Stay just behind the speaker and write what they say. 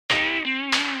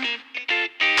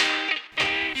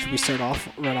Should we start off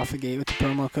right off the gate with the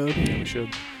promo code? Yeah, we should.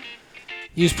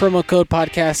 Use promo code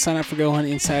podcast. Sign up for Go Hunt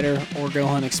Insider or Go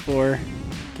Hunt Explorer.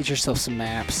 Get yourself some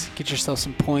maps. Get yourself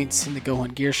some points in the Go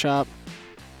Hunt Gear Shop.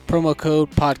 Promo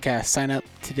code podcast. Sign up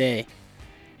today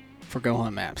for Go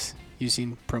Hunt maps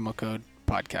using promo code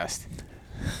podcast.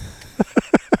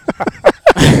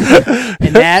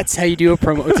 And that's how you do a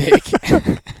promo take.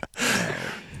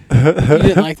 You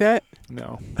didn't like that?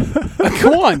 No.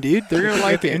 Come on, dude. They're going to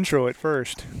like the it. intro at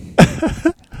first.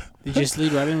 You just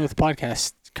lead right in with the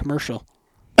podcast commercial.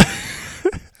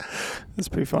 That's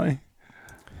pretty funny.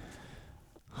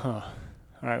 Huh.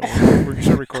 All right, well, we're going to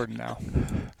start recording now.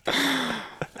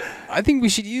 I think we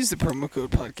should use the promo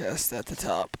code podcast at the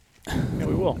top. Yeah,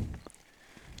 we will.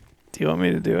 Do you want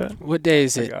me to do it? What day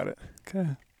is I it? got it. Okay.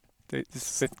 This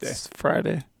is the 5th day. It's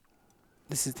Friday.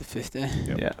 This is the 5th day. Yep.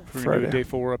 Yeah, We're going to Friday. do a day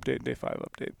 4 update and day 5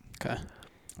 update. Okay.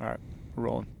 All right, we're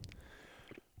rolling.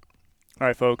 All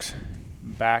right, folks.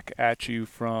 Back at you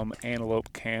from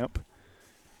Antelope Camp.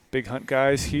 Big Hunt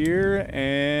guys here,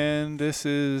 and this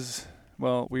is,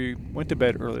 well, we went to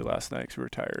bed early last night because we were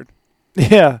tired.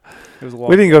 Yeah. It was a long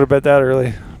We didn't go to bed that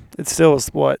early. It still was,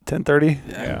 what, 10:30?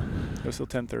 Yeah, it was still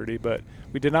 10:30, but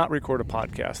we did not record a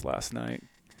podcast last night.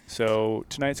 So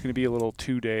tonight's going to be a little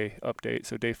 2-day update.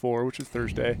 So day 4, which is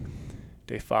Thursday,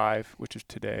 day 5, which is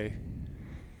today,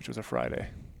 which was a Friday.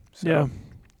 So Yeah.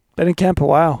 Been in camp a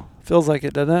while. Feels like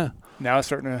it, doesn't it? now it's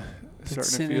starting to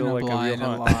feel like a real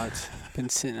hunt. lot. Been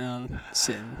sitting a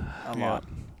Yeah. lot.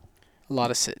 A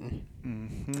lot of sitting.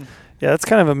 Mm-hmm. Yeah, that's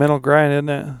kind of a mental grind, isn't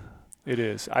it? It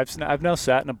is. I've now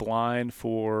sat in a blind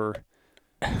for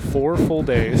 4 full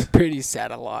days, Pretty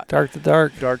sad a lot. Dark to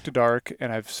dark. dark to dark,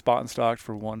 and I've spot and stalked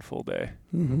for 1 full day.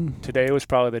 Mm-hmm. Today was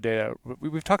probably the day that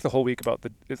we've talked the whole week about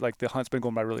the hunt's been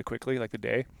going by really quickly, like the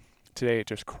day. Today it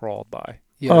just crawled by.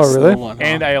 Yeah, Oh, the really? slow one, huh?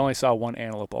 And I only saw 1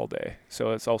 antelope all day,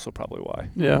 so it's also probably why.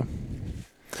 Yeah.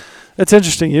 It's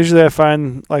interesting. Usually I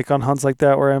find, like, on hunts like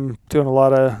that where I'm doing a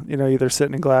lot of, either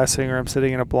sitting and glassing or I'm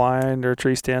sitting in a blind or a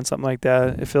tree stand, something like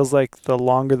that, it feels like the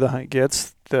longer the hunt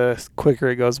gets, the quicker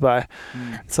it goes by.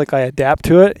 It's like I adapt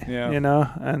to it, Yeah.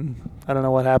 and I don't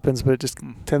know what happens, but it just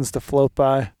tends to float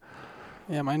by.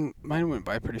 Yeah, mine went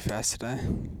by pretty fast today.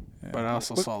 Yeah. But I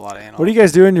also saw a lot of animals. What do you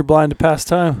guys do in your blind to pass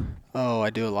time? Oh, I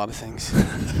do a lot of things.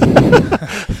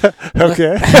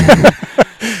 Okay.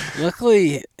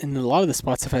 Luckily, in a lot of the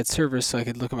spots I've had service, so I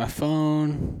could look at my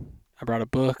phone. I brought a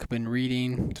book. I've been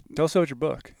reading. Tell us about your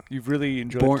book. You've really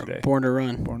enjoyed it today. Born to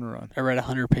Run. Born to Run. I read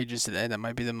 100 pages today. That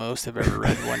might be the most I've ever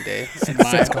read one day in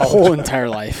my whole entire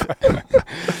life.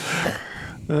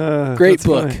 Great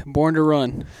book. Funny. Born to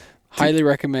Run. Highly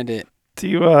recommend it. Do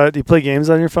you play games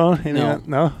on your phone? No.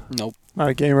 No? Nope. Not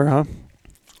a gamer, huh?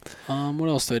 What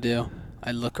else do I do?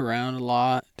 I look around a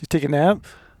lot. Do you take a nap?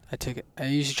 I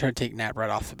usually try to take a nap right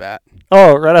off the bat.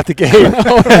 Oh, right out the gate.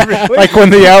 Oh, really? Like when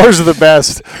the hours are the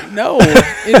best. No,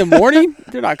 in the morning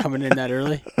they're not coming in that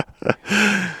early.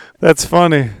 That's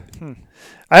funny.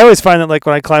 I always find that, like,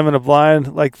 when I climb in a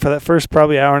blind, like for that first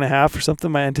probably hour and a half or something,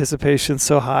 my anticipation's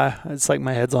so high. It's like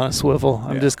my head's on a swivel.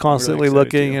 I'm just constantly really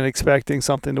excited looking too. and expecting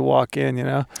something to walk in,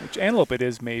 Which antelope it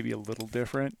is maybe a little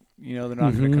different. They're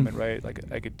not going to come in right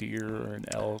like a deer or an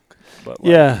elk. But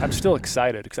Yeah. I'm still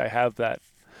excited because I have that,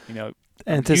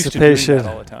 Anticipation. I'm used to doing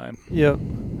that all the time. Yep.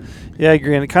 Yeah, I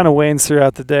agree. And it kind of wanes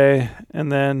throughout the day.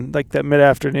 And then, like, that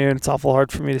mid-afternoon, it's awful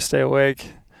hard for me to stay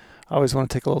awake. I always want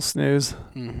to take a little snooze.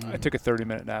 Mm-hmm. I took a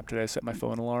 30-minute nap today. I set my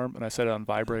phone alarm, and I set it on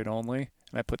vibrate only,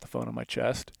 and I put the phone on my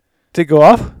chest. Did it go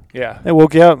off? Yeah. It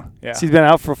woke you up? Yeah. So you've been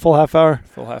out for a full half hour?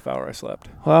 Full half hour I slept.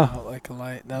 Wow. Out like a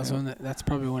light. That was that's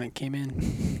probably when it came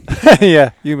in.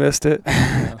 Yeah, you missed it.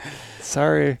 Yeah.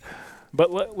 Sorry. But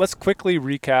let's quickly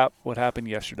recap what happened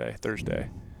yesterday, Thursday.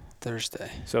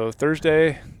 So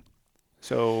Thursday,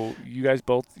 you guys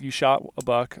you shot a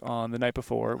buck on the night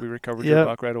before. We recovered your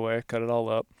buck right away, cut it all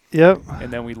up. Yep.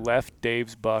 And then we left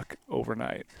Dave's buck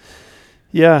overnight.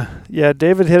 Yeah.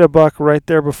 David hit a buck right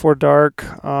there before dark.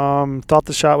 Thought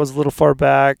the shot was a little far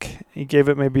back. He gave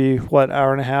it maybe,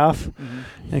 hour and a half?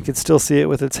 Mm-hmm. And could still see it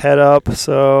with its head up.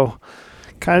 So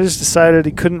kind of just decided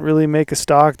he couldn't really make a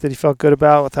stalk that he felt good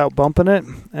about without bumping it.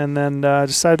 And then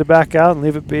decided to back out and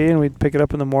leave it be, and we'd pick it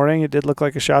up in the morning. It did look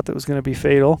like a shot that was going to be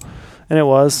fatal, and it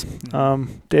was.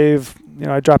 Dave,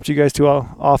 I dropped you guys two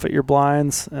off at your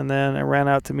blinds, and then I ran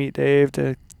out to meet Dave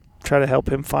to try to help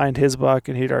him find his buck,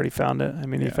 and he'd already found it. I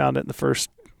mean, he found it in the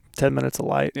first 10 minutes of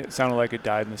light. It sounded like it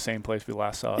died in the same place we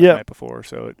last saw it the night before,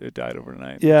 so it died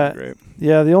overnight. Yeah. Great.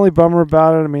 Yeah, the only bummer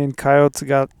about it, I mean, coyotes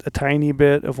got a tiny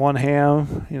bit of one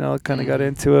ham, kind of got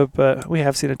into it, but we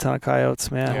have seen a ton of coyotes,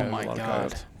 man. Yeah, Oh my a lot of God.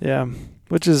 coyotes. Yeah,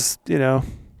 which is,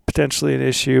 potentially an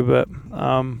issue. But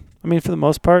I mean, for the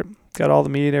most part, got all the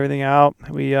meat, everything out.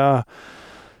 We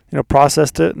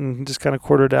processed it and just kind of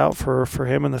quartered out for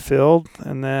him in the field,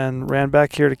 and then ran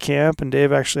back here to camp. And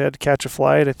Dave actually had to catch a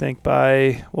flight, I think,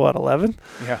 by 11.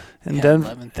 Yeah. And Yeah, then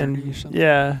 11:30 or something.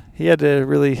 yeah, he had to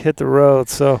really hit the road.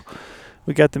 So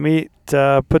we got the meat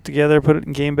put together, put it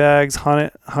in game bags, hung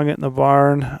it in the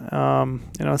barn.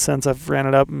 Since I've ran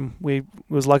it up, and we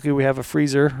was lucky we have a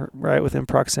freezer right within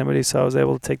proximity, so I was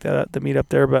able to take the meat up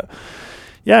there. But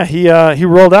yeah, he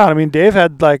rolled out. I mean, Dave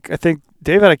had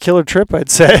Dave had a killer trip, I'd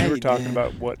say. Yeah, We were he talking did.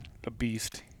 about what a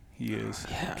beast he is.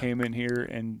 Yeah. Came in here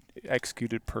and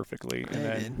executed perfectly, and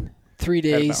Yeah, he then did. 3 had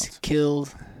a days, bounce.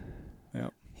 killed.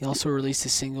 Yep. He also released a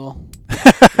single.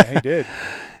 Yeah, he did.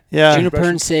 Yeah, Juniper Sagebrush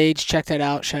and Sage, check that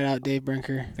out. Shout out Dave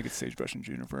Brinker. I think it's sagebrush and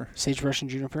juniper. Sagebrush and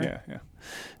Juniper. Yeah.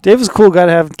 Dave was a cool guy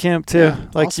to have in camp too. Yeah,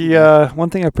 Like awesome he, guy. one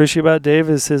thing I appreciate about Dave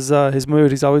is his mood.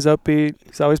 He's always upbeat.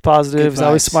 He's always positive. Good He's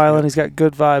always vibes. smiling. Yep. He's got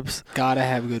good vibes. Gotta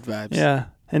have good vibes. Yeah.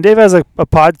 And Dave has a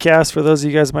podcast. For those of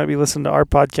you guys who might be listening to our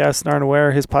podcast and aren't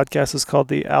aware, his podcast is called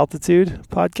the Altitude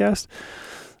Podcast.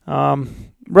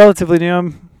 Relatively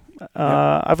new.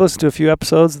 I've listened to a few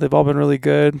episodes. They've all been really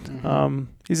good. Mhm.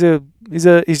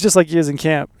 He's just like he is in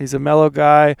camp. He's a mellow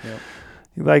guy. Yep.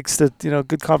 He likes to,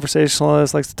 good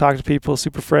conversationalist, likes to talk to people,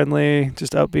 super friendly,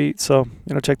 just upbeat. So,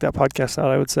 check that podcast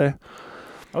out, I would say.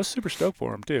 I was super stoked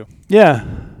for him too. Yeah.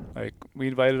 Like, we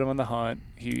invited him on the hunt.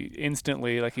 He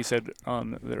instantly, like he said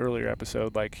on the earlier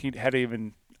episode, like he hadn't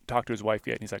even talked to his wife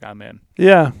yet. And he's like, I'm in.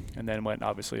 Yeah. And then went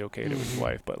obviously okayed it with his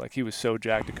wife. But like he was so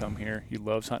jacked to come here. He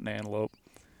loves hunting antelope.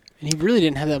 And he really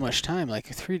didn't have that much time. Like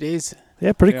 3 days.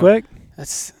 Yeah, pretty Yeah. quick.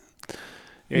 That's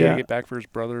Yeah, he Yeah. had to get back for his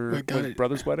Got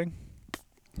brother's wedding.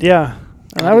 Yeah.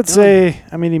 And Got I it would done. say,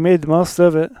 he made the most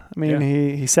of it. I mean,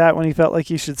 Yeah. he sat when he felt like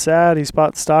he should sat. He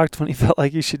spot stocked when he felt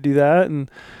like he should do that, and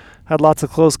had lots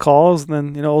of close calls.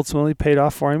 And then, ultimately paid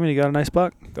off for him, and he got a nice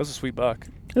buck. That was a sweet buck.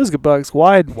 It was a good bucks.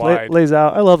 Wide. Wide. Lays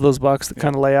out. I love those bucks that Yeah.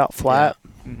 kind of lay out flat.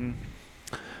 Mm-hmm.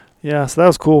 Yeah, so that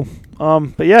was cool.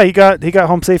 But yeah, he got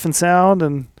home safe and sound,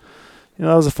 and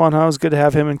that was a fun hunt. It was good to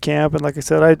have him in camp. And like I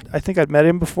said, I think I'd met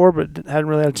him before, but hadn't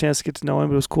really had a chance to get to know him.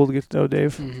 But it was cool to get to know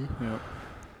Dave. Mhm.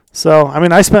 So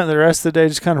I spent the rest of the day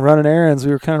just kind of running errands.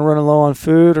 We were kind of running low on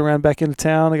food. I ran back into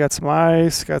town. I got some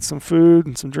ice, got some food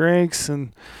and some drinks,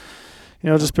 and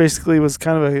just basically was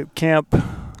kind of a camp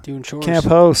Doing chores.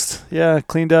 host. Yeah,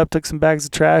 cleaned up, took some bags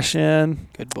of trash in.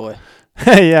 Good boy.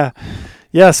 Yeah.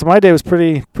 So my day was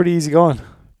pretty easy going.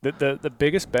 The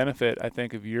biggest benefit, I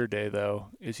think, of your day, though,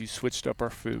 is you switched up our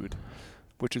food,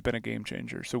 which has been a game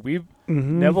changer. So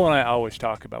Neville and I always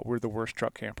talk about we're the worst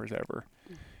truck campers ever.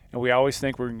 And we always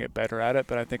think we're going to get better at it,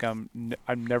 but I think I'm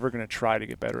never going to try to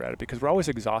get better at it because we're always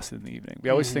exhausted in the evening. We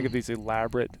always think of these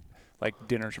elaborate, like,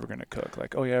 dinners we're going to cook.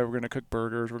 Like, oh, yeah, we're going to cook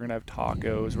burgers. We're going to have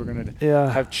tacos. We're going to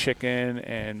have chicken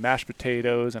and mashed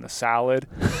potatoes and a salad.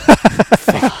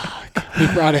 He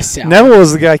brought us out. Neville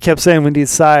was the guy who kept saying we need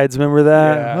sides. Remember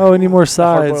that? Yeah. Oh, we need more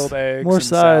sides. Hard-boiled eggs More and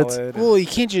sides. salad. Well, you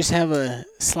can't just have a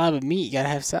slab of meat. You gotta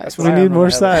have sides. That's We what I need remember more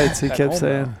having sides, he at kept home,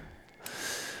 saying. though.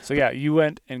 So, yeah, you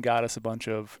went and got us a bunch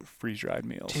of freeze-dried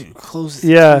meals. Dude, close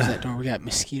Yeah. that door. We got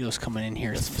mosquitoes coming in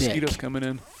here Got some thick. mosquitoes coming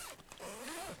in.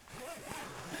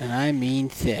 And I mean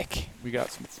thick. We got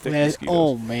some thick Man, mosquitoes.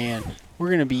 oh, man. We're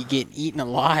going to be getting eaten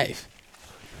alive.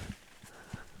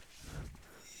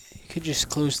 You could just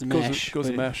close the mesh. Goes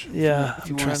the but mesh. Yeah, If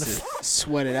you I'm want trying us to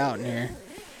sweat it out in here.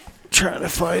 trying to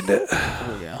find it.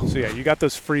 There we go. So, yeah, you got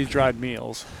those freeze-dried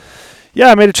meals. Yeah,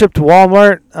 I made a trip to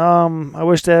Walmart. I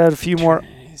wish they had a few more.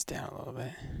 He's down a little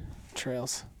bit.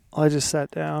 Trails. I just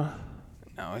sat down.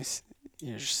 No,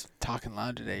 you're just talking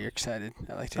loud today. You're excited.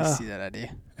 I like to Oh. see that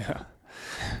idea. Yeah.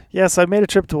 Yes, I made a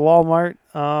trip to Walmart.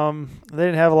 They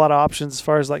didn't have a lot of options as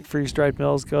far as like freeze-dried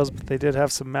meals goes, but they did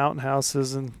have some mountain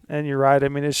houses, and you're right. I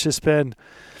mean, it's just been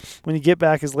when you get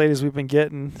back as late as we've been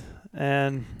getting,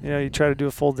 and you try to do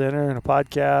a full dinner and a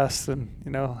podcast, and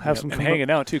have some and hanging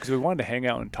out, too, because we wanted to hang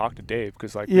out and talk to Dave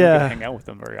because, like, we Yeah. don't get to hang out with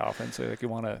him very often. So, like, you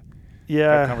want to have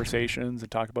yeah. conversations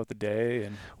and talk about the day.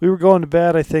 And We were going to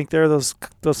bed. I think those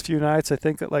few nights. I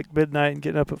think at like midnight and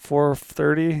getting up at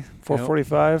 4:30,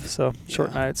 4:45. So short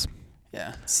Yeah. nights.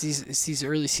 Yeah. It's these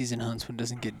early season hunts when it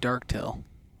doesn't get dark till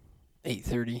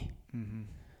 8:30. mm-hmm.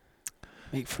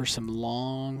 Make for some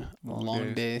long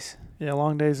days. Yeah,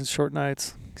 long days and short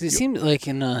nights. Because it seemed like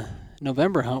in a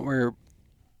November hunt where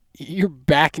you're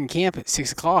back in camp at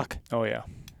 6 o'clock. Oh, yeah.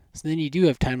 So then you do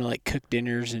have time to like cook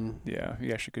dinners and Yeah,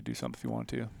 you actually could do something if you want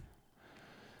to.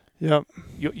 Yep.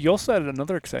 You also had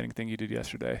another exciting thing you did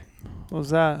yesterday. What was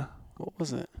that? What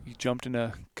was it? You jumped in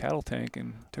a cattle tank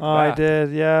and took a Oh, I bath.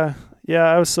 did. Yeah. Yeah,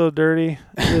 I was so dirty.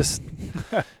 Just,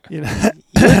 You're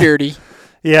dirty.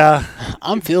 Yeah.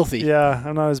 I'm filthy. Yeah,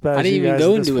 I'm not as bad I as didn't you even guys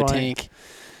go at this into a point.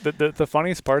 tank. The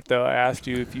funniest part, though, I asked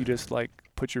you if you just, like,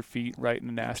 put your feet right in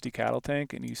a nasty cattle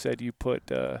tank, and you said you put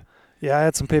Yeah, I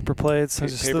had some paper plates. I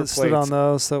just Paper stood on plates.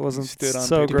 those, so it wasn't stood on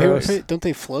so paper gross. plates. Don't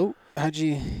they float? How'd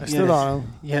you? I stood on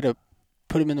them. You had to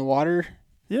put them in the water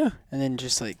Yeah. and then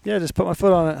just like Yeah, just put my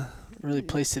foot on it. really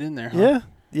placed it in there. Huh? Yeah.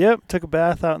 Yep. Took a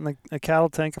bath out in a cattle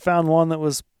tank. I found one that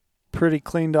was pretty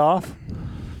cleaned off.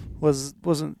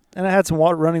 And it had some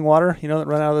running water, that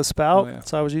run out of the spout. Oh, yeah.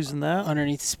 So I was using that.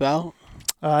 Underneath the spout.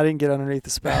 I didn't get underneath the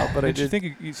spout, but I Did you did.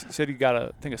 think you said you got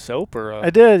a thing of soap or?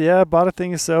 I did. Yeah, I bought a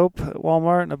thing of soap at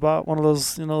Walmart, and I bought one of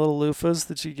those, little loofahs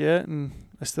that you get, and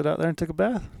I stood out there and took a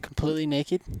bath. Completely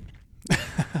naked.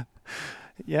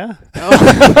 Yeah.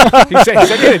 Oh. he said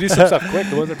you had to do some stuff quick.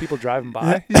 There wasn't people driving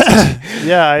by.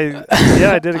 Yeah,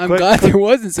 I did it I'm quick. glad there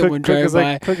wasn't someone quick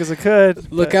driving by. quick as I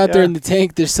could. Look but out there yeah. in the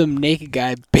tank. There's some naked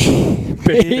guy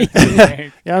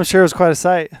bathing. Yeah, I'm sure it was quite a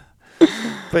sight.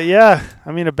 But yeah,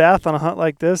 I mean, a bath on a hunt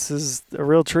like this is a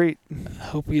real treat.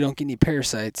 Hope you don't get any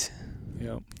parasites.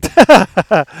 Yep.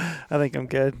 I think I'm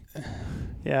good.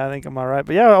 Yeah, I think I'm all right.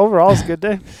 But yeah, overall, it's a good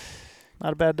day.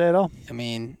 Not a bad day at all. I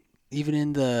mean, even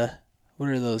in what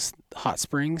are those hot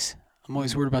springs? I'm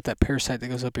always worried about that parasite that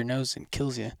goes up your nose and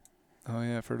kills you. Oh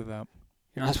yeah, I've heard of that.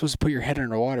 You're not supposed to put your head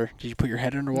underwater. Did you put your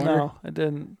head underwater? No, I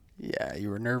didn't. Yeah, you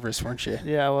were nervous, weren't you?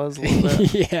 Yeah, I was a little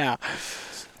bit. Yeah.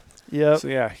 Yep. So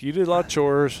yeah, you did a lot of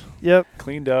chores. Yep.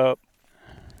 Cleaned up.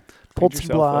 Pulled cleaned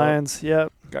some yourself up, blinds.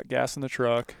 Yep. Got gas in the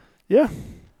truck. Yeah.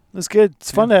 It was good.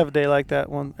 It's fun Yeah. to have a day like that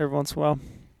every once in a while.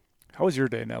 How was your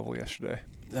day, Neville, yesterday?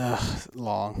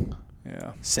 Long.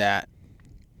 Yeah. Sat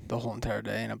the whole entire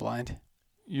day in a blind.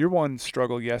 Your one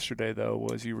struggle yesterday, though,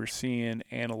 was you were seeing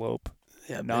antelope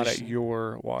Yeah, not at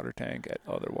your water tank, at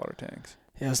other water tanks.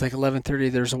 Yeah, it was like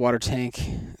 11:30. There's a water tank.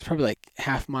 It's probably like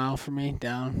half mile from me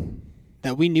down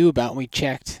that we knew about and we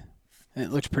checked, and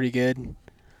it looked pretty good.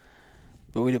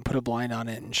 But we didn't put a blind on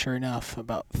it, and sure enough,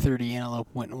 about 30 antelope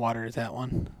went and watered that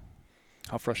one.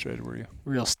 How frustrated were you?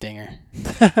 Real stinger.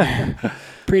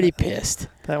 Pretty pissed.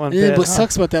 That one And then bit, what huh?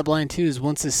 sucks about that blind too is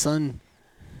once the sun,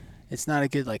 it's not a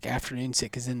good like afternoon sit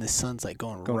because then the sun's like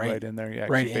going Right in there, yeah,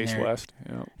 right you in face there. west.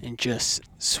 Yeah. and just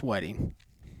sweating.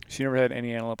 So you never had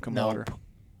any antelope come water?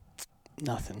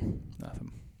 Nothing.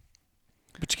 Nothing.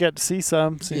 But you got to see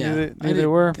some, so Yeah, you I knew they did-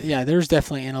 were. Yeah, there was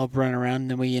definitely antelope running around,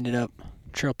 and then we ended up,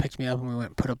 Trail picked me up, and we went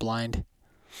and put a blind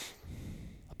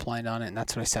on it, and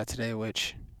that's what I sat today,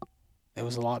 which it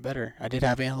was a lot better. I did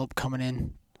have antelope coming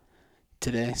in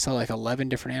today. Saw like 11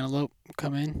 different antelope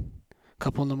come in. A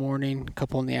couple in the morning, a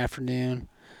couple in the afternoon.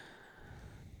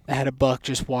 I had a buck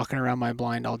just walking around my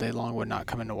blind all day long, would not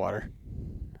come into water.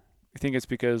 You think it's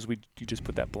because you just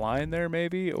put that blind there,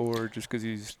 maybe, or just because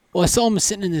he's? Well, I saw him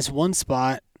sitting in this one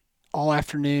spot all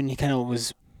afternoon. He kind of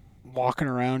was walking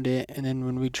around it, and then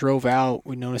when we drove out,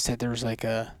 we noticed that there was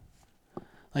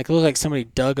it looked like somebody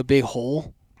dug a big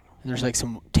hole, and there's like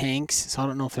some tanks. So I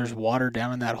don't know if there's water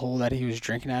down in that hole that he was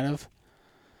drinking out of.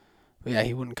 But yeah,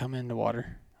 he wouldn't come into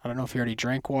water. I don't know if he already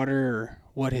drank water or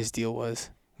what his deal was.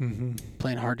 Mm-hmm.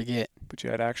 Playing hard to get. But you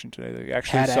had action today. You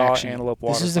actually Had saw action. antelope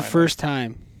water. This is the finally. first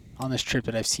time on this trip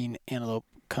that I've seen antelope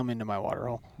come into my water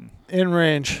hole. In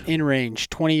range. In range,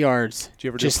 20 yards. Did you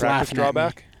ever just do a practice laughing at me.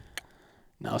 drawback?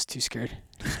 No, I was too scared.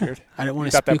 Scared? I didn't You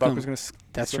want to thought that spook buck him. was going to?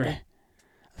 That's right.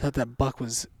 I thought that buck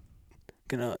was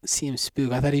gonna see him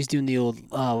spook. I thought he was doing the old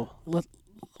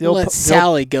let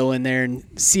Sally go in there and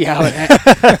see how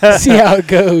it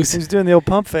goes. He's doing the old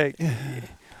pump fake.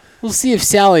 We'll see if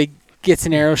Sally gets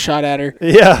an arrow shot at her.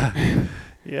 Yeah.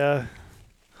 Yeah.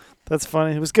 That's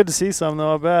funny. It was good to see some,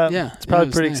 though, I bet. Yeah, It's probably it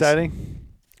was pretty nice. exciting.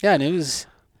 Yeah, and it was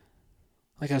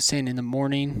like I was saying in the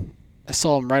morning. I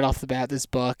saw him right off the bat, this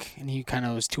buck, and he kind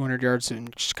of was 200 yards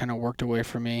and just kind of worked away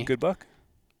from me. Good buck.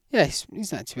 Yeah,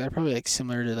 he's not too bad. Probably like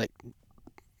similar to like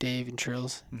Dave and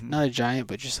Trills. Mm-hmm. Not a giant,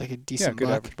 but just like a Yeah, decent good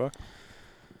buck. average buck.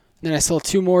 Then I saw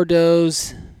two more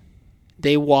does.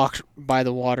 They walked by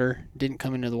the water, didn't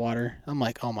come into the water. I'm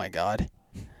like, oh my god.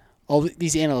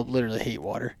 These antelope literally hate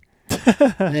water.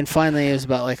 And then finally it was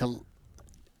about like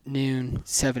noon,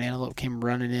 7 antelope came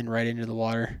running in right into the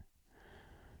water.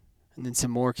 And then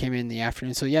some more came in the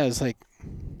afternoon. So yeah, it was like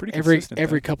Pretty every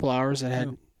consistent. couple hours I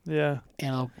had Yeah.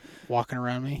 antelope walking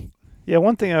around me. Yeah,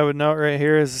 one thing I would note right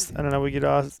here is, I don't know, we get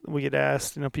asked,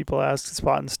 people ask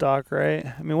spot and stock, right?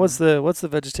 I mean, what's the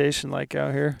vegetation like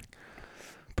out here?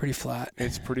 Pretty flat.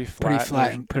 It's pretty flat.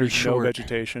 And pretty There's short. no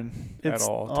vegetation at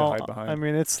all to hide behind. I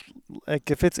mean, it's like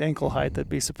if it's ankle height, I'd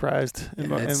be surprised in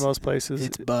most places.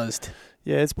 It's buzzed.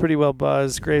 Yeah, it's pretty well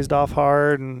buzzed, grazed off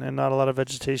hard, and not a lot of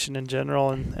vegetation in general,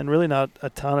 and really not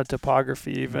a ton of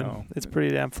topography even. No. It's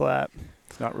pretty damn flat.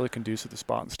 It's not really conducive to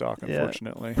spot and stock,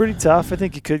 unfortunately. Pretty tough. I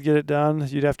think you could get it done.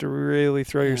 You'd have to really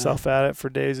throw yourself at it for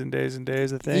days and days and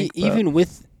days, I think. Even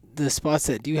with the spots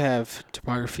that do have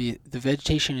topography, the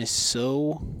vegetation is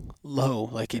so low.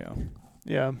 Like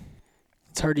Yeah.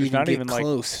 It's hard to There's even not get even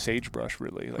close. like sagebrush,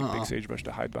 really. Like big sagebrush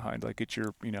to hide behind. Like get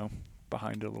your,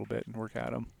 behind it a little bit and work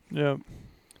at them. Yeah.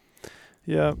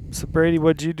 Yeah. So Brady,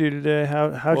 what'd you do today?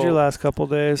 How'd your last couple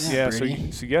days? Yeah. So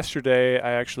yesterday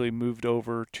I actually moved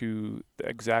over to the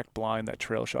exact blind that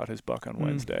trail shot his buck on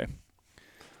Wednesday.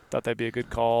 Thought that'd be a good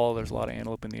call. There's a lot of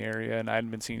antelope in the area, and I hadn't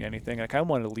been seeing anything. I kind of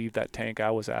wanted to leave that tank I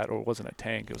was at, or it wasn't a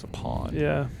tank, it was a pond.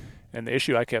 Yeah. And the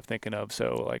issue I kept thinking of,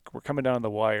 so like we're coming down the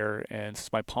wire, and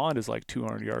since my pond is like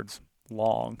 200 yards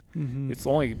long, it's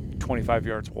only 25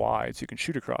 yards wide, so you can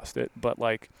shoot across it. But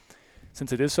like,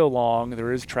 since it is so long,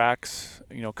 there is tracks,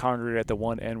 congregated at the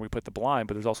one end where we put the blind,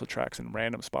 but there's also tracks in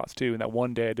random spots too. And that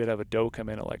one day I did have a doe come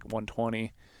in at like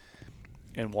 120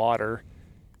 in water.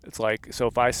 It's like, so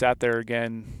if I sat there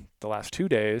again the last 2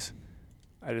 days,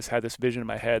 I just had this vision in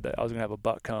my head that I was going to have a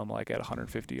buck come like at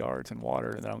 150 yards in water,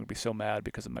 and then I'm going to be so mad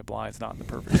because of my blind's not in the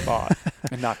perfect spot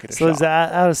and not get a shot. So is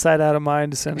that out of sight, out of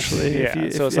mind, essentially? Yeah,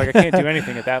 so it's like I can't do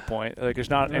anything at that point. Like there's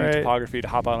not any topography to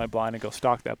hop out of my blind and go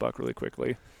stalk that buck really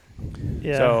quickly.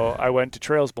 Yeah. So I went to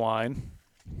Trails blind,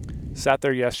 sat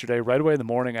there yesterday. Right away in the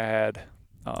morning I had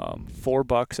 4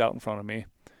 bucks out in front of me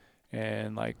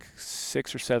and like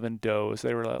 6 or 7 does.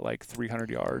 They were at like 300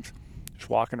 yards. Just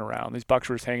walking around. These bucks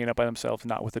were just hanging up by themselves,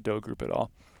 not with a doe group at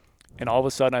all. And all of a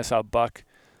sudden, I saw a buck.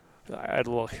 I had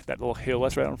that little hill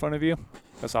that's right in front of you.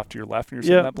 That's off to your left, and you're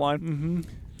seeing that blind.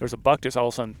 There's a buck just all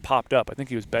of a sudden popped up. I think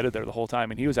he was bedded there the whole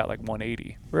time, and he was at like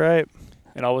 180. Right.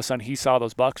 And all of a sudden, he saw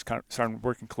those bucks starting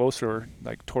working closer,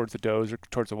 like towards the does or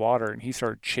towards the water, and he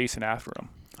started chasing after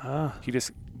them. He just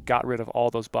got rid of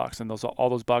all those bucks, and all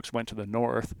those bucks went to the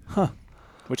north,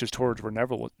 which is towards where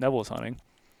Neville was hunting.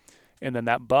 And then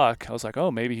that buck, I was like, oh,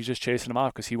 maybe he's just chasing him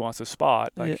off because he wants a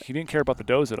spot. Like he didn't care about the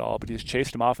does at all, but he just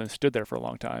chased him off and stood there for a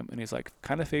long time. And he's like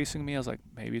kind of facing me. I was like,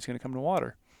 maybe he's going to come to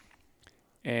water.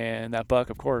 And that buck,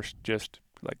 of course, just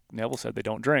like Neville said, they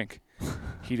don't drink.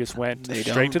 He just went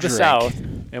straight to the south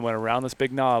and went around this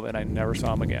big knob, and I never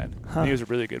saw him again. And he was a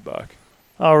really good buck.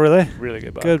 Oh, really? Really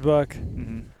good buck. Good buck.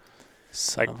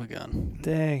 Son of a gun.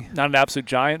 Dang. Not an absolute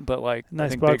giant, but like nice I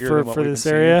think buck bigger than what for we've this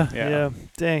been area. seeing. Yeah.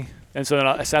 Dang. And so then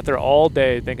I sat there all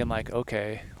day thinking like,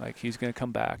 okay, like he's going to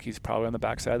come back. He's probably on the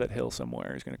backside of that hill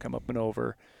somewhere. He's going to come up and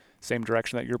over, same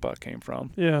direction that your buck came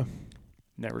from. Yeah.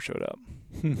 Never showed up.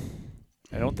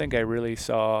 I don't think I really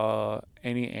saw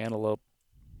any antelope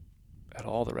at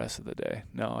all the rest of the day.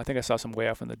 No, I think I saw some way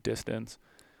off in the distance,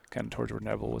 kind of towards where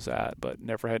Neville was at, but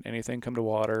never had anything come to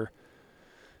water.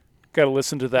 Got to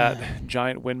listen to that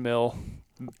giant windmill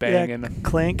banging. Yeah,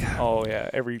 clink. Oh, yeah,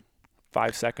 every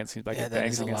 5 seconds seems like it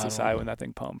bangs against the side when that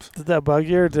thing pumps. Did that bug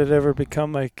you, or did it ever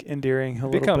become like endearing a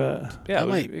little bit? Yeah, that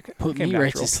might put me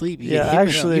right to sleep.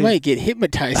 Actually, you might get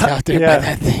hypnotized out there by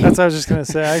that thing. That's what I was just gonna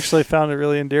say. I actually found it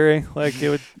really endearing. Like it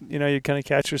would, you'd kind of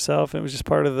catch yourself. And it was just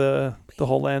part of the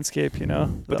whole landscape,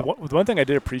 But the one thing I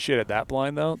did appreciate at that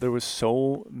blind though, there was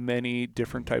so many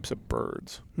different types of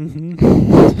birds.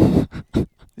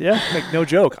 Yeah, like no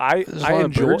joke. I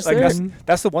enjoy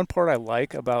that's the one part I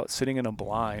like about sitting in a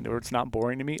blind, or it's not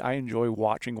boring to me. I enjoy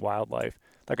watching wildlife.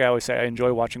 Like I always say, I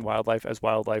enjoy watching wildlife as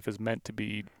wildlife is meant to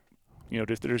be. They're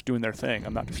just doing their thing.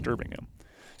 I'm not disturbing them.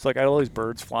 So like I had all these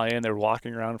birds fly in. They were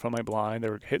walking around in front of my blind. They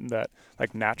were hitting that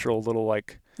like natural little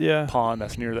like pond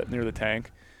that's near the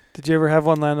tank. Did you ever have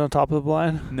one land on top of the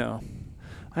blind? No.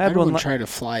 I had one try to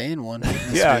fly in one.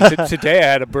 Yeah, today I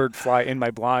had a bird fly in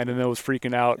my blind, and it was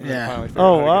freaking out. And finally figured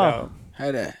out how to get out. I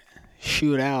had to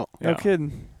shoot out. No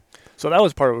kidding. So that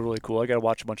was part of it really cool. I got to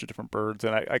watch a bunch of different birds,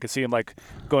 and I could see them like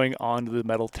going onto the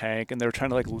metal tank, and they were trying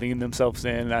to like lean themselves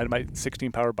in. And I had my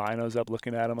 16 power binos up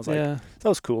looking at them. I was like, that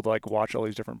was cool to like watch all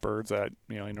these different birds that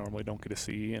I normally don't get to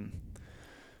see.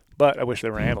 But I wish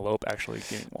there were antelope actually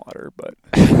getting water. But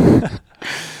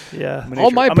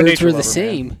all my birds were the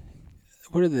same. Man.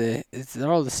 What are they're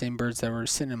all the same birds that were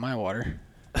sitting in my water.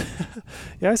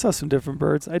 Yeah, I saw some different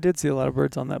birds. I did see a lot of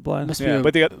birds on that blind.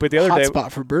 But the other day,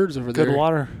 spot for birds over there. Good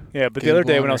water. Yeah, but the other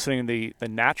day when I was sitting in the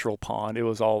natural pond, it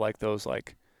was all like those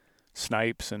like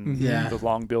snipes and the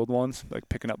long-billed ones, like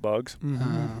picking up bugs.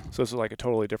 So this is like a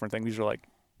totally different thing. These are like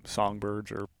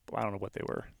songbirds, or I don't know what they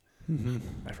were.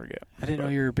 I forget. I didn't know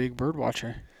you were a big bird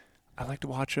watcher. I like to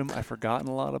watch them. I've forgotten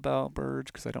a lot about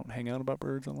birds because I don't hang out about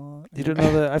birds a lot. You don't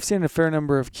know that I've seen a fair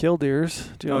number of killdeers.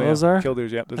 Do you know what those are?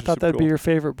 Killdeers, yeah. Those I are thought super that'd be cool. your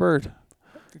favorite bird.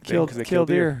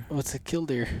 Killdeer. What's a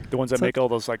killdeer? The ones that It's make all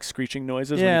those like screeching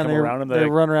noises Yeah, when you come around them. they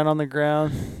run around on the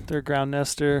ground. They're a ground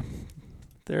nester.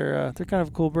 They're kind of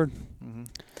a cool bird. Mm-hmm.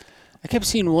 I kept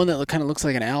seeing one that kind of looks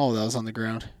like an owl that was on the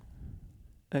ground.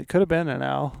 It could have been an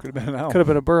owl. Could have been an owl. Could have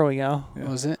been a burrowing owl. Yeah.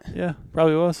 What was it? Yeah,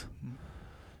 probably was. Mhm.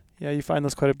 Yeah, you find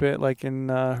those quite a bit, like in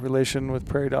relation with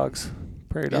prairie dogs,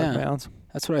 prairie dog Yeah. mounds.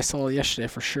 That's what I saw yesterday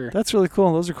for sure. That's really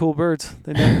cool. Those are cool birds.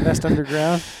 They nest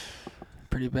underground.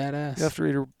 Pretty badass. You have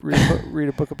to read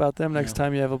a book about them next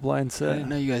time you have a blind I set. didn't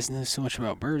know you guys knew so much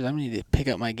about birds. I'm gonna need to pick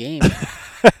up my game.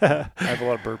 I have a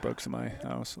lot of bird books in my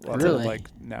house. Lots Really? of like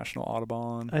National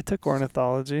Audubon. I took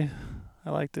ornithology. I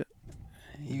liked it.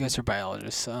 You guys are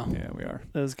biologists, so Yeah, we are.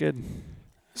 It was good.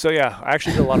 So yeah, I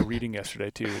actually did a lot of reading yesterday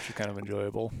too, which was kind of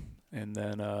enjoyable. And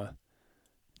then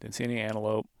didn't see any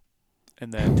antelope.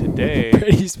 And then today,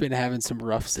 Brady's been having some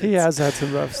rough sits. He has had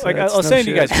some rough like I sets, was no saying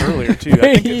to you shit. guys earlier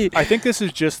too, I think this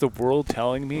is just the world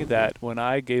telling me that when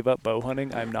I gave up bow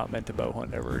hunting, I'm not meant to bow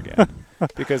hunt ever again.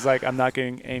 Because like I'm not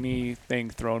getting anything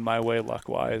thrown my way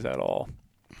luck-wise at all.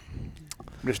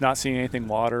 I'm just not seeing anything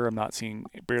water. I'm not seeing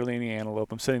barely any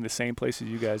antelope. I'm sitting the same place as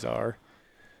you guys are.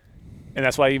 And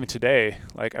that's why even today,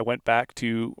 like I went back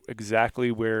to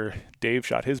exactly where Dave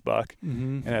shot his buck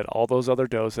Mhm. and had all those other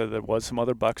does. That there was some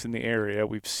other bucks in the area.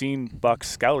 We've seen bucks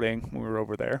scouting when we were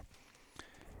over there.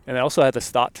 And I also had this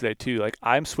thought today too, like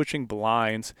I'm switching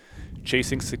blinds,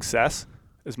 chasing success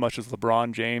as much as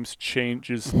LeBron James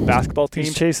changes basketball teams,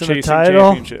 He's chasing a title?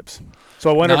 championships. So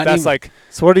I wonder Not if that's any- like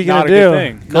So what are you not gonna a do?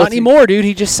 good thing. Not anymore, dude.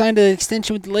 He just signed an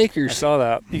extension with the I Lakers. saw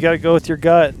that. You got to go with your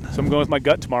gut. So I'm going with my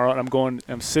gut tomorrow, and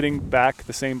I'm sitting back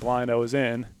the same blind I was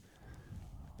in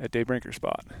at Dave Brinker's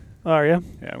spot. Oh, are you?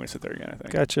 Yeah, I'm going to sit there again, I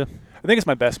think. Gotcha. I think it's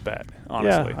my best bet,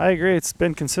 honestly. Yeah, I agree. It's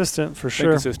been consistent for Been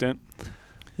sure. consistent.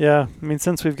 Yeah, I mean,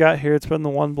 since we've got here, it's been the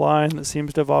one blind that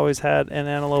seems to have always had an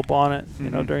antelope on it, you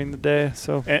know, Mhm. during the day.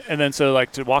 So And then so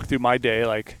like to walk through my day,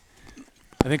 like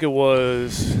I think it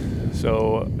was,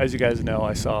 so as you guys know,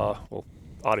 I saw, well,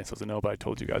 audience doesn't know, but I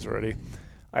told you guys already,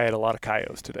 I had a lot of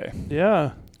coyotes today.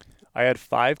 yeah, I had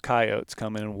 5 coyotes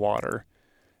come in and water,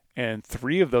 and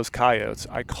 3 of those coyotes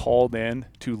I called in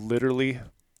to literally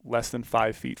less than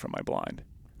 5 feet from my blind.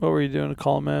 what were you doing to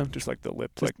call him in? Just like the lip,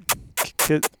 Just like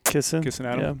Kissing? Kissing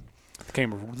at Yeah. him.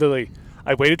 Came literally,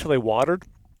 I waited till they watered,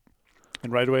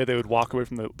 and right away they would walk away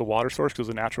from the water source because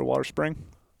it was a natural water spring.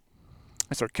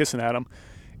 I start kissing at them.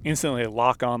 Instantly, they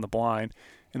lock on the blind,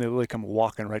 and they literally come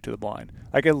walking right to the blind.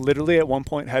 Like I literally at one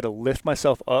point had to lift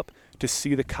myself up to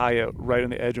see the coyote right on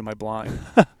the edge of my blind.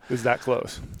 It was that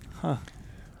close. Huh.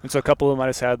 And so a couple of them, I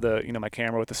just had my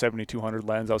camera with the 7200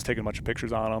 lens. I was taking a bunch of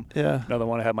pictures on them. Yeah. Another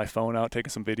one, I had my phone out taking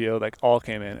some video. Like all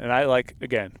came in, and I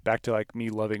again back to like me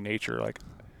loving nature. Like,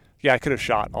 yeah, I could have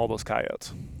shot all those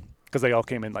coyotes because they all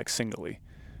came in like singly.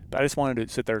 But I just wanted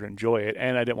to sit there and enjoy it,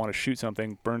 and I didn't want to shoot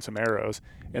something, burn some arrows,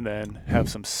 and then have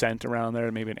some scent around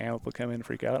there. Maybe an antelope would come in and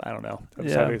freak out. I don't know. I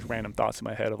just had these random thoughts in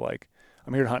my head of like,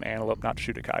 I'm here to hunt antelope, not to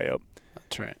shoot a coyote.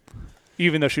 That's right.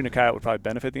 Even though shooting a coyote would probably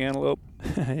benefit the antelope,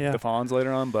 Yeah. the fawns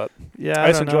later on, but Yeah. I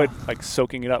just don't know. enjoyed like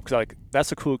soaking it up because like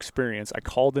that's a cool experience. I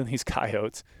called in these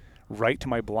coyotes right to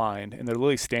my blind, and they're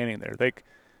literally standing there.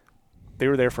 They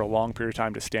were there for a long period of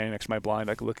time, just standing next to my blind,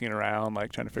 like looking around,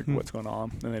 like trying to figure what's going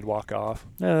on. Then they'd walk off.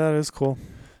 Yeah, that is cool.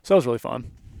 So that was really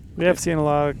fun. We have seen a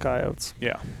lot of coyotes.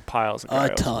 Yeah, piles of A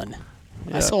coyotes. ton.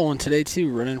 Yeah. I saw one today too,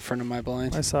 run in front of my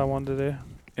blind. I saw one today.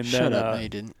 And Shut then, up! No, you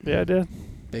didn't. Yeah, I did.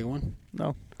 Big one.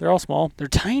 No, they're all small. They're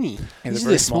tiny. they're These are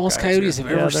very the small smallest coyotes coyotes I've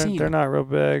Yeah, ever they're, seen. they're not real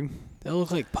big. They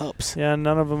look like pups. Yeah,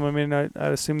 none of them. I mean, I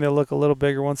assume they'll look a little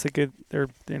bigger once they get their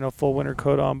full winter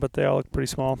coat on, but they all look pretty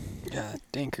small. Yeah,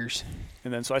 dinkers.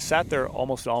 And then so I sat there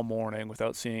almost all morning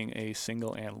without seeing a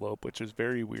single antelope, which is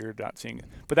very weird not seeing it.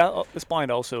 But this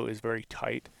blind also is very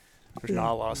tight. There's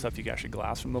not a lot of stuff you can actually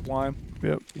glass from the blind.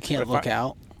 Yep. You can't But if look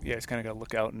out. Yeah, it's kind of got to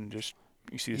look out and just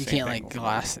you see the You same can't thing like over and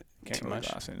glass over. it Can't too really much.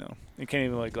 glass it, no. You can't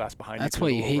even like glass behind That's you. 'cause why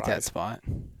of you the hate little that rise. spot.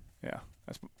 Yeah,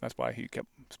 that's why he kept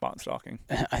spot and stalking.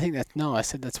 I think I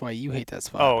said that's why you hate that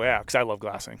spot. Oh yeah, because I love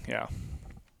glassing. Yeah.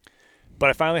 But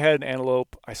I finally had an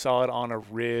antelope. I saw it on a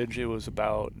ridge. It was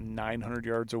about 900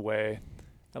 yards away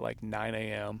at like 9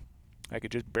 a.m. I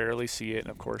could just barely see it, and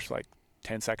of course, like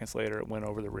 10 seconds later, it went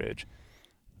over the ridge.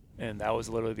 And that was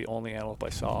literally the only antelope I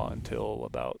saw until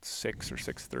about 6 or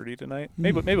 6:30 tonight.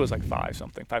 Maybe it was like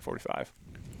 5:45.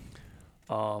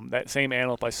 That same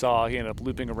antelope I saw, he ended up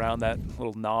looping around that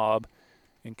little knob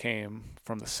and came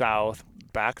from the south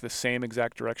back the same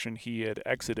exact direction he had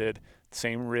exited,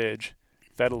 same ridge,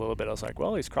 fed a little bit. I was like,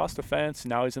 well, he's crossed the fence.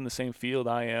 Now he's in the same field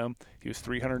I am. He was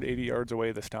 380 yards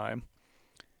away this time.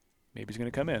 Maybe he's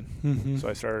going to come in. Mm-hmm. So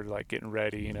I started like getting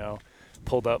ready,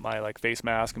 pulled up my like face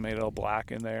mask and made it all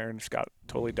black in there and just got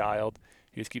totally dialed.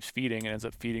 He just keeps feeding and ends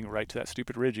up feeding right to that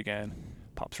stupid ridge again.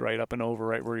 Pops right up and over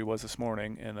right where he was this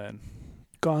morning, and then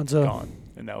Gonzo. gone.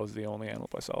 And that was the only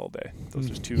antelope I saw all day. Those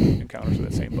just 2 encounters with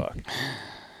that same buck.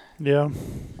 Yeah.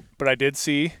 But I did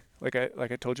see, like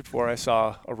I told you before, I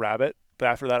saw a rabbit. But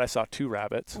after that, I saw 2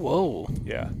 rabbits. Whoa.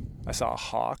 Yeah. I saw a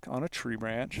hawk on a tree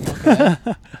branch. Okay.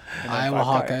 And Iowa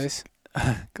 5 coyotes.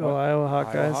 Hawkeyes. Go Iowa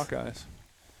Hawkeyes. Iowa Hawkeyes.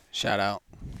 Shout out.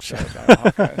 Shout out to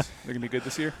Iowa Hawkeyes. They're going to be good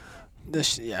this year?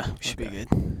 Should be good.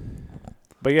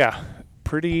 But yeah,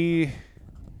 pretty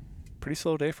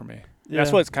slow day for me. Yeah.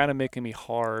 That's what's kind of making me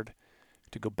hard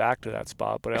to go back to that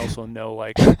spot. But I also know,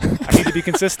 like, I need to be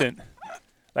consistent.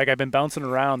 Like, I've been bouncing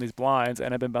around these blinds,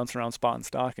 and I've been bouncing around spot and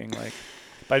stalking. Like,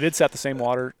 but I did set the same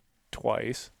water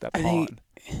twice, that pond.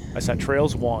 I set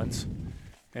trails once,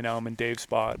 and now I'm in Dave's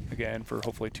spot again for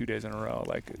hopefully 2 days in a row.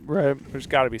 Like, Right. there's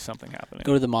got to be something happening.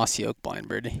 Go to the Mossy Oak blind,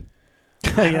 Brady.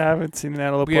 Yeah, I haven't seen an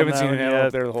antelope. We haven't seen an an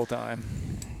antelope there the whole time.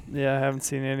 Yeah, I haven't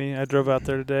seen any. I drove out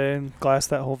there today and glassed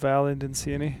that whole valley and didn't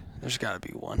see any. There's got to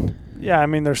be one. Yeah, I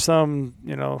mean, there's some,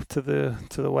 to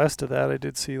the west of that. I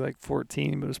did see like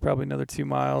 14, but it was probably another 2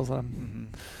 miles.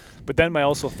 But then my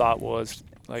also thought was,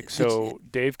 like, so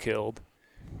Dave killed.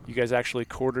 You guys actually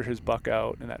quartered his buck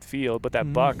out in that field, but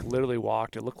that buck literally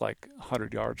walked. It looked like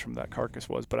 100 yards from that carcass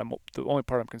was. But the only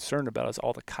part I'm concerned about is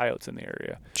all the coyotes in the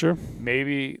area. Sure.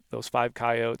 Maybe those 5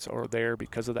 coyotes are there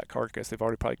because of that carcass. They've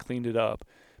already probably cleaned it up.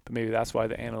 But maybe that's why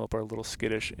the antelope are a little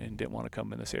skittish and didn't want to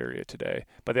come in this area today.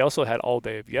 But they also had all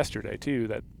day of yesterday, too,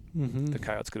 that the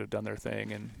coyotes could have done their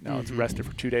thing. And now it's rested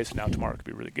for 2 days, so now tomorrow could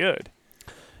be really good.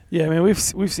 Yeah, I mean,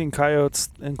 we've seen coyotes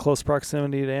in close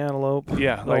proximity to antelope.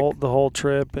 Yeah. The whole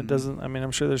trip. It doesn't, I mean,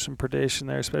 I'm sure there's some predation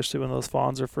there, especially when those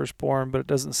fawns are first born, but it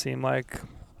doesn't seem like.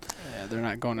 Yeah, they're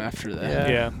not going after that.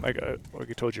 Yeah, like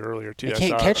I told you earlier, too. They I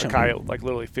can't saw catch a 'em. coyote, like,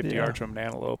 literally 50 yards from an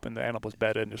antelope, and the antelope was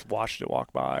bedded and just watched it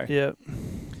walk by. Yeah.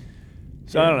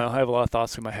 So I don't know. I have a lot of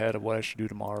thoughts in my head of what I should do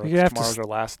tomorrow. Tomorrow's our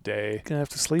last day. Gonna have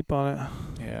to sleep on it.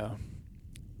 Yeah.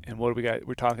 And what do we got?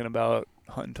 We're talking about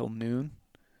hunting until noon.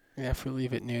 Yeah, if we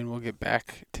leave at noon, we'll get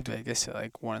back to Vegas at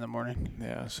like 1 in the morning.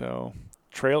 Yeah. So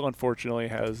Trail, unfortunately,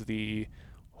 has the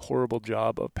horrible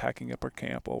job of packing up our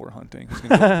camp while we're hunting.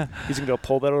 He's gonna go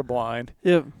pull that other blind.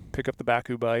 Yep. Pick up the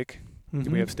Baku bike.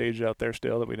 We have staged out there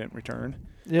still that we didn't return.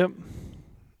 Yep.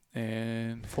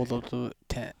 And Fold up the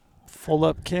tent. Full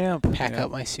up camp. Pack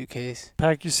up my suitcase.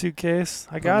 Pack your suitcase.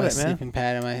 I Put got my it, man. sleeping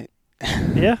pad in my.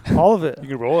 Yeah, all of it. you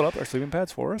can roll it up our sleeping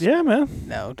pads for us. Yeah, man.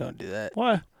 No, don't do that.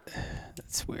 Why?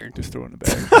 That's weird. Just throw it in the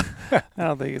bag. I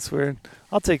don't think it's weird.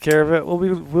 I'll take care of it.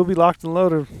 We'll be locked and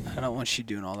loaded. I don't want you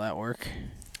doing all that work.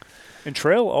 And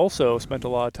Trail also spent a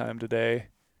lot of time today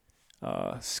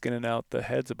skinning out the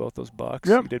heads of both those bucks.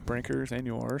 Yep. We did Brinker's and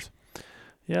yours.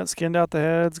 Yeah, skinned out the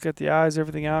heads, got the eyes,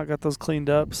 everything out, got those cleaned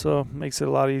up, so it makes it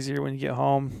a lot easier when you get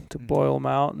home to boil them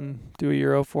out and do a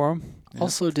Euro for them. Yeah.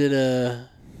 Also did a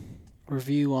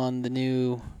review on the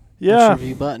new Yeah.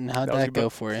 Ultraview Button. How'd that go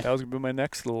for you? That was going to be my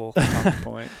next little talking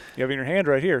point. You have it in your hand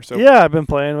right here. So Yeah, I've been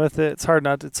playing with it. It's hard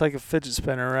not to, it's like a fidget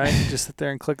spinner, right? You just sit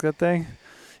there and click that thing.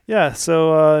 Yeah,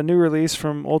 so new release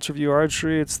from Ultraview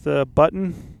Archery. It's the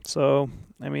button. So,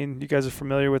 I mean, you guys are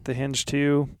familiar with the Hinge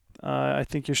 2. I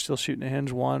think you're still shooting a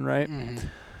Hinge 1, right? Mm-hmm.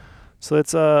 So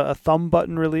it's a thumb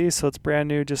button release. So it's brand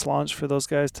new, just launched for those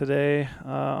guys today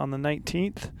on the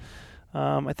 19th.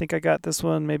 I think I got this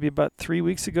one maybe about 3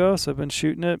 weeks ago, so I've been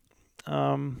shooting it.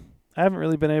 I haven't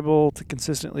really been able to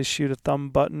consistently shoot a thumb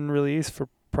button release for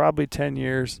probably 10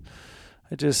 years.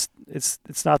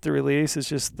 It's not the release, it's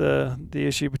just the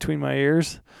issue between my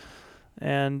ears.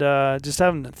 And just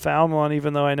haven't found one,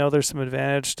 even though I know there's some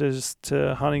advantage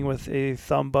to hunting with a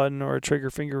thumb button or a trigger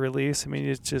finger release. I mean,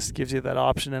 it just gives you that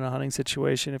option in a hunting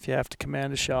situation if you have to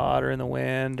command a shot or in the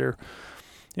wind. Or,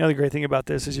 the great thing about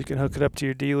this is you can hook it up to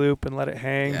your D-loop and let it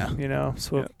hang,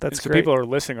 so that's so great. people who are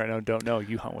listening right now don't know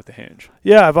you hunt with the Hinge.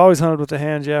 Yeah, I've always hunted with the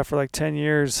Hinge, for like 10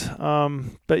 years.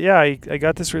 But yeah, I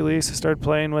got this release, I started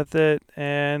playing with it,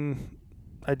 and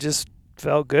I just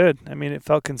felt good. I mean, it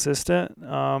felt consistent.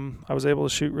 I was able to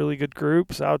shoot really good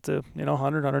groups out to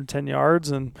 100, 110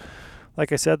 yards, and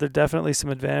like I said, there are definitely some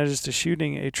advantages to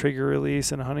shooting a trigger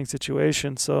release in a hunting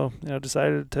situation. So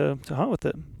decided to hunt with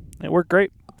it. It worked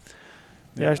great.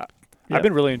 Yeah. I've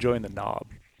been really enjoying the knob.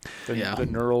 The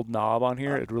knurled knob on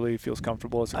here, it really feels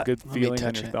comfortable. It's a good feeling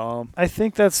on your thumb. I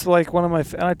think that's like one of my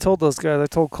and I told those guys, I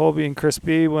told Colby and Chris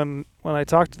B when I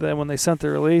talked to them when they sent the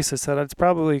release, I said it's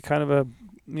probably kind of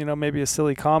maybe a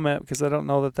silly comment because I don't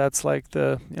know that that's like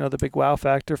the big wow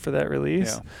factor for that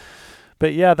release. Yeah.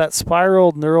 But yeah, that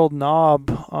spiraled knurled knob,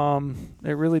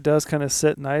 it really does kind of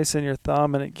sit nice in your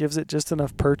thumb, and it gives it just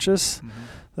enough purchase Mm-hmm.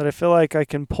 that I feel like I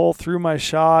can pull through my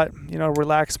shot,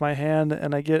 relax my hand,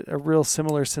 and I get a real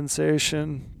similar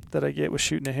sensation that I get with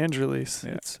shooting a hinge release.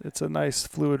 Yeah. It's a nice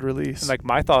fluid release. And like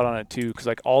my thought on it too, because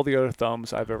like all the other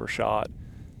thumbs I've ever shot,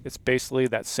 it's basically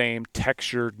that same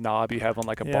textured knob you have on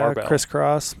like a barbell.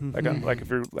 Crisscross. Like Mhm. like if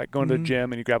you're like going to the Mhm.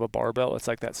 gym and you grab a barbell, it's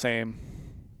like that same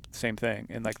thing.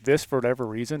 And like this, for whatever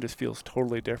reason, just feels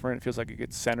totally different. It feels like it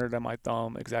gets centered on my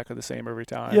thumb, exactly the same every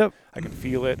time. Yep. I can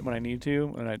feel it when I need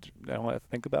to, and I don't have to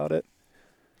think about it.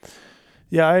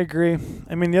 Yeah, I agree.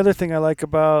 I mean, the other thing I like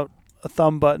about a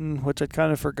thumb button, which I'd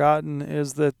kind of forgotten,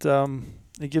 is that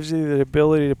it gives you the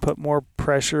ability to put more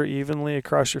pressure evenly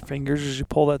across your fingers as you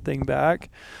pull that thing back,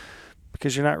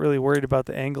 because you're not really worried about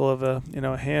the angle of a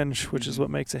hinge, which is what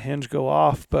makes a hinge go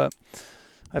off. But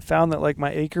I found that like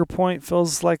my anchor point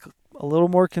feels like a little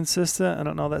more consistent. I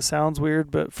don't know, that sounds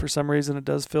weird, but for some reason it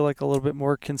does feel like a little bit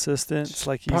more consistent. It's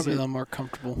like Probably easy, a little more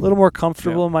comfortable. a little more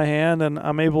comfortable in my hand, and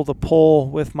I'm able to pull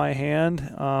with my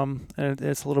hand, and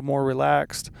it's a little more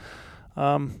relaxed.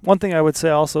 One thing I would say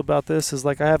also about this is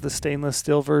like I have the stainless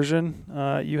steel version.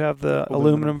 You have the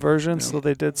aluminum version, Yeah. so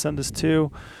they did send us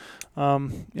two.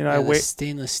 The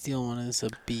stainless steel one is a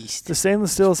beast. The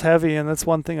stainless steel is heavy, and that's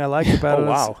one thing I like about it. Oh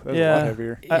wow, that's a lot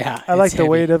heavier. I like the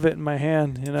weight of it in my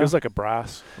hand. Feels like a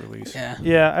brass release. Yeah.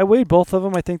 Yeah, I weighed both of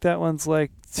them. I think that one's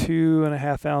like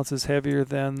 2.5 ounces heavier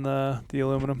than the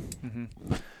aluminum.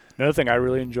 Mm-hmm. Another thing I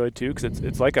really enjoyed too, because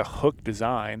it's like a hook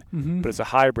design, Mm-hmm. but it's a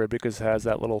hybrid because it has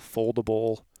that little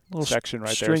foldable section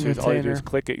right there. string So all you do is retainer.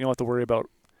 click it. You don't have to worry about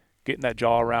getting that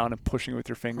jaw around and pushing with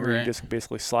your finger. Right. You just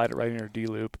basically slide it right in your D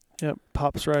loop. Yep,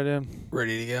 pops right in.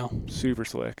 Ready to go. Super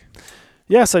slick.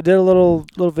 Yes, I did a little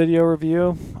video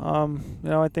review.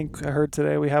 I think I heard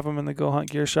today we have them in the Go Hunt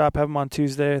Gear Shop. Have them on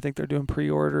Tuesday. I think they're doing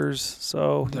pre-orders.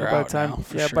 So They're by the out time, now,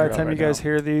 for by sure. the time Right you guys now.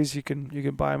 hear these, you can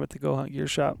buy them at the Go Hunt Gear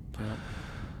Shop.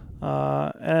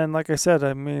 Yeah. And like I said,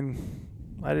 I mean,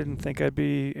 I didn't think I'd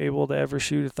be able to ever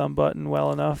shoot a thumb button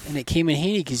well enough. And it came in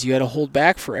handy because you had to hold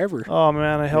back forever. Oh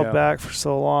man, I held Yeah. back for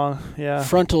so long. Yeah.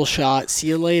 Frontal shot. See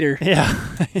you later.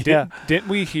 Yeah. Yeah. Didn't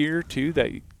we hear too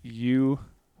that you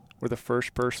were the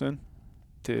first person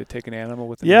to take an animal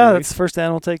with a Yeah, release? that's the first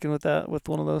animal taken with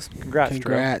one of those. Congrats, Trev.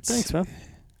 Congrats. Thanks, man.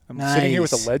 I'm sitting here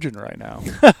with Nice. a legend right now.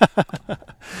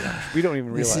 We don't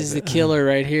even realize This is it. the killer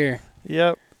right here.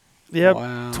 Yep.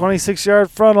 Wow. 26-yard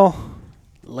frontal.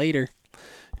 Later.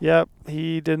 Yep.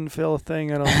 He didn't feel a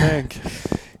thing, I don't think.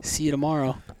 See you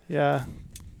tomorrow. Yeah.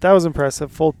 That was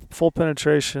impressive. Full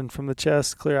penetration from the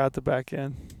chest clear out the back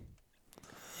end.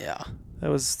 Yeah. That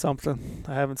was something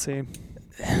I haven't seen.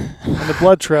 And the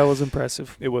blood trail was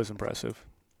impressive. It was impressive.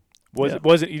 Yeah. It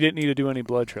wasn't? You didn't need to do any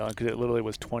blood trailing because it literally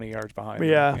was 20 yards behind.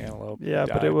 Yeah. The antelope. Yeah,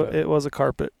 but Died, it was a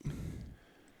carpet.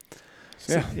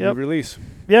 So, yeah. Yep. New release.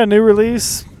 Yeah, new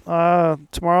release.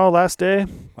 Tomorrow, last day.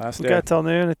 Last We day. got till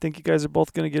noon. I think you guys are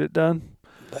both going to get it done.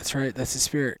 That's right. That's the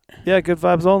spirit. Yeah, good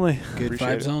vibes only. Good Appreciate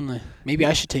vibes it. only. Maybe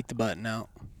I should take the button out.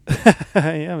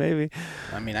 Yeah, maybe.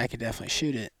 I mean, I could definitely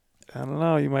shoot it. I don't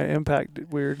know. You might impact it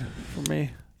weird for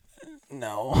me.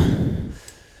 No.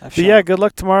 But yeah, good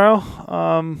luck tomorrow.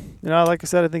 Like I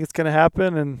said, I think it's going to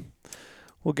happen, and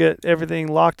we'll get everything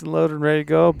locked and loaded and ready to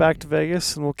go back to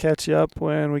Vegas, and we'll catch you up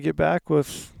when we get back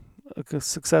with a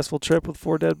successful trip with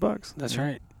 4 dead bucks. That's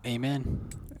right. Amen.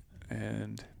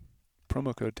 And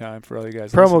promo code time for all you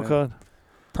guys. Promo listening. code.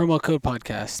 Promo code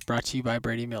podcast brought to you by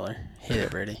Brady Miller. Hit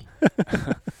it, Brady.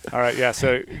 All right, yeah.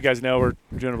 So you guys know we're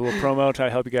doing a little promo, trying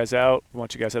to help you guys out. We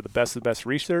want you guys to have the best of the best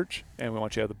research, and we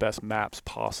want you to have the best maps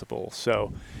possible.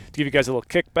 So to give you guys a little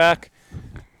kickback,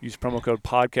 use promo code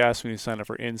podcast when you sign up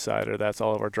for Insider. That's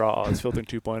all of our draw odds, Filtering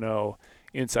 2.0,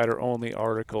 Insider-only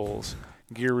articles,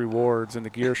 gear rewards in the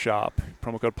gear shop.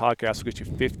 Promo code podcast will get you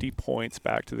 50 points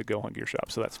back to the Go Hunt Gear Shop.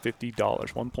 So that's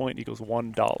 $50. 1 point equals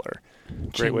 $1.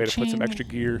 Great way to put some extra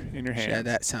gear in your Should hand. add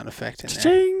that sound effect in there.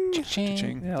 Cha-ching! Cha-ching.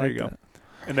 Cha-ching. Yeah, I There like you go. that.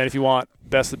 And then if you want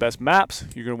best of the best maps,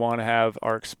 you're going to want to have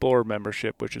our Explorer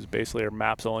membership, which is basically our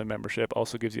maps only membership.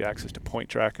 Also gives you access to Point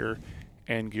Tracker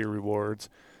and gear rewards.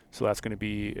 So that's going to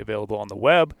be available on the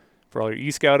web for all your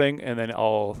e-scouting, and then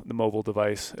all the mobile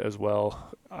device as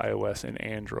well, iOS and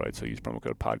Android. So use promo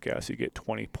code podcast. You get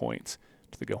 20 points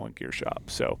to the Go Hunt Gear Shop.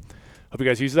 So hope you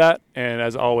guys use that. And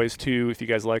as always, too, if you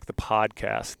guys like the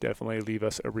podcast, definitely leave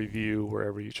us a review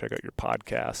wherever you check out your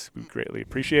podcasts. We greatly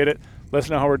appreciate it. Let us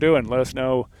know how we're doing. Let us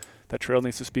know that trail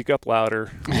needs to speak up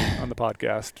louder on the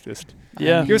podcast. Just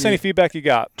Yeah. give us any feedback you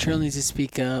got. Trail needs to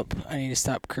speak up. I need to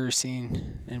stop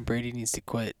cursing, and Brady needs to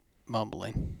quit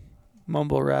mumbling.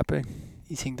 Mumble rapping.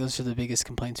 You think those are the biggest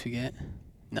complaints we get?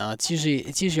 No, it's usually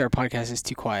our podcast is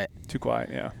too quiet. Too quiet,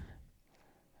 yeah.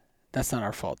 That's not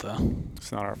our fault, though.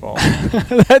 It's not our fault.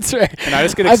 That's right. And I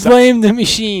just get I blame the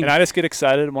machine. And I just get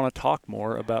excited and want to talk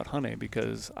more about hunting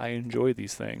because I enjoy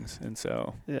these things. And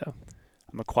so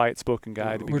I'm a quiet-spoken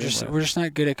guy to begin with. We're just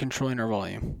not good at controlling our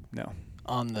volume. No.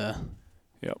 On the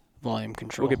volume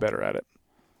control. We'll get better at it.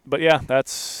 But, yeah,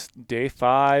 that's day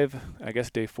 5, I guess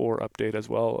day 4 update as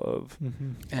well of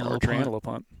our antelope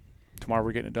hunt. Tomorrow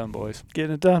we're getting it done, boys.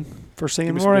 Getting it done. First thing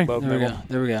in the Give me morning. some good love,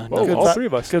 There we go. Whoa, Good all 3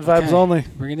 of us. Good vibes only.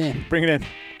 Bring it in. Bring it in.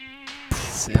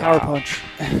 Power punch.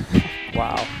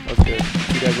 Wow, that was good.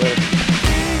 See you guys later.